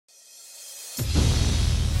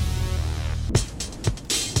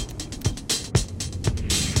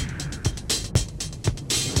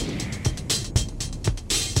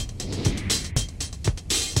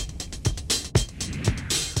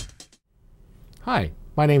Hi,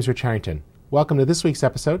 my name is Rich Harrington. Welcome to this week's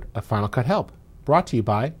episode of Final Cut Help, brought to you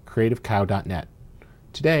by CreativeCow.net.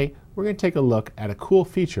 Today, we're going to take a look at a cool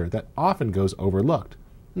feature that often goes overlooked,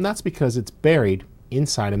 and that's because it's buried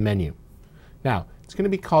inside a menu. Now, it's going to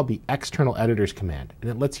be called the External Editors command, and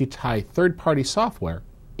it lets you tie third-party software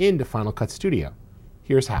into Final Cut Studio.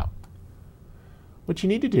 Here's how. What you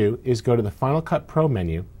need to do is go to the Final Cut Pro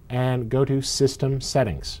menu and go to System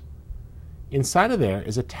Settings. Inside of there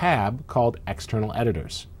is a tab called External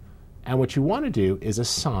Editors. And what you want to do is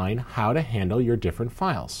assign how to handle your different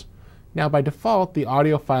files. Now by default, the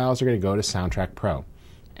audio files are going to go to Soundtrack Pro.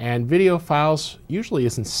 And video files usually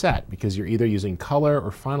isn't set because you're either using Color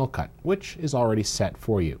or Final Cut, which is already set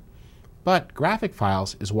for you. But graphic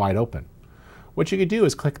files is wide open. What you could do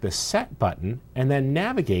is click the Set button and then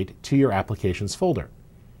navigate to your Applications folder.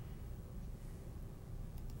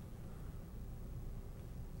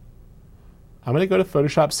 I'm going to go to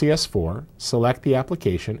Photoshop CS4, select the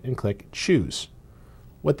application, and click Choose.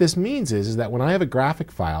 What this means is that when I have a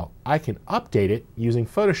graphic file, I can update it using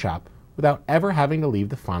Photoshop without ever having to leave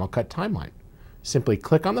the Final Cut timeline. Simply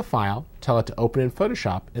click on the file, tell it to open in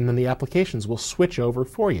Photoshop, and then the applications will switch over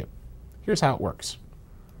for you. Here's how it works.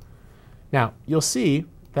 Now, you'll see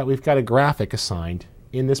that we've got a graphic assigned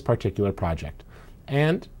in this particular project.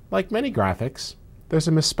 And, like many graphics, there's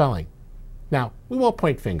a misspelling. Now, we won't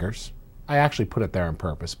point fingers. I actually put it there on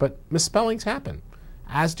purpose, but misspellings happen,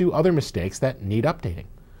 as do other mistakes that need updating.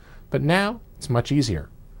 But now, it's much easier.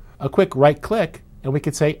 A quick right click, and we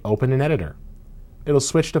could say Open in Editor. It'll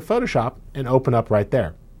switch to Photoshop and open up right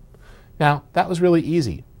there. Now, that was really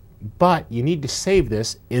easy, but you need to save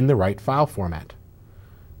this in the right file format.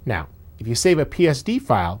 Now, if you save a PSD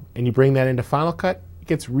file and you bring that into Final Cut, it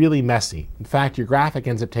gets really messy. In fact, your graphic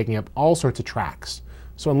ends up taking up all sorts of tracks.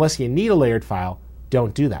 So unless you need a layered file,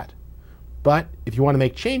 don't do that. But if you want to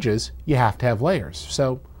make changes, you have to have layers.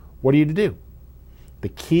 So what are you to do? The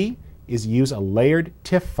key is use a layered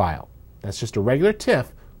TIFF file. That's just a regular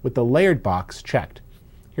TIFF with the layered box checked.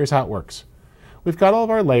 Here's how it works. We've got all of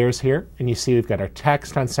our layers here, and you see we've got our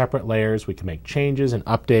text on separate layers. We can make changes and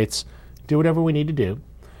updates, do whatever we need to do.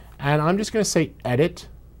 And I'm just going to say Edit,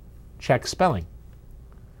 check spelling.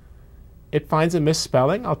 It finds a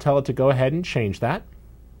misspelling. I'll tell it to go ahead and change that.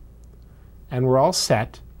 And we're all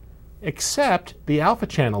set. Except the alpha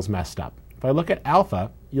channel's messed up. If I look at alpha,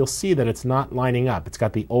 you'll see that it's not lining up. It's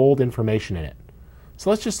got the old information in it. So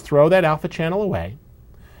let's just throw that alpha channel away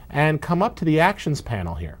and come up to the Actions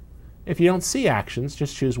panel here. If you don't see Actions,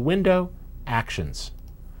 just choose Window, Actions.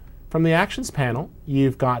 From the Actions panel,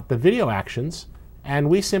 you've got the video actions, and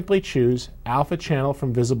we simply choose Alpha Channel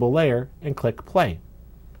from Visible Layer and click Play.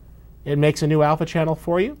 It makes a new alpha channel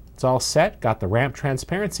for you. It's all set, got the ramp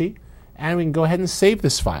transparency, and we can go ahead and save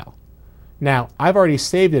this file. Now, I've already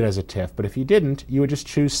saved it as a TIFF, but if you didn't, you would just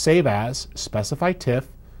choose Save As, specify TIFF,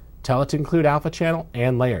 tell it to include alpha channel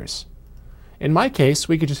and layers. In my case,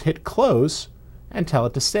 we could just hit Close and tell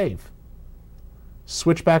it to save.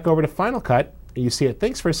 Switch back over to Final Cut, and you see it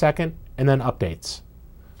thinks for a second and then updates.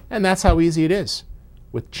 And that's how easy it is.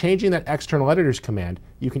 With changing that External Editors command,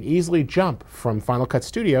 you can easily jump from Final Cut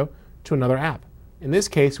Studio to another app. In this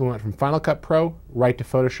case, we went from Final Cut Pro right to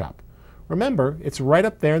Photoshop. Remember, it's right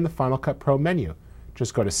up there in the Final Cut Pro menu.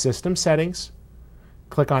 Just go to System Settings,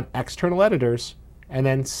 click on External Editors, and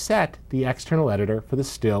then set the external editor for the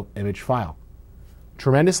still image file.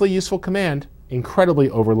 Tremendously useful command, incredibly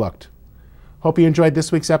overlooked. Hope you enjoyed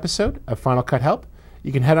this week's episode of Final Cut Help.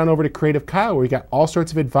 You can head on over to Creative Cow, where we got all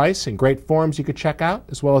sorts of advice and great forums you could check out,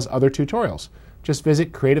 as well as other tutorials. Just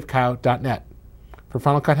visit CreativeCow.net. For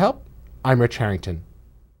Final Cut Help, I'm Rich Harrington.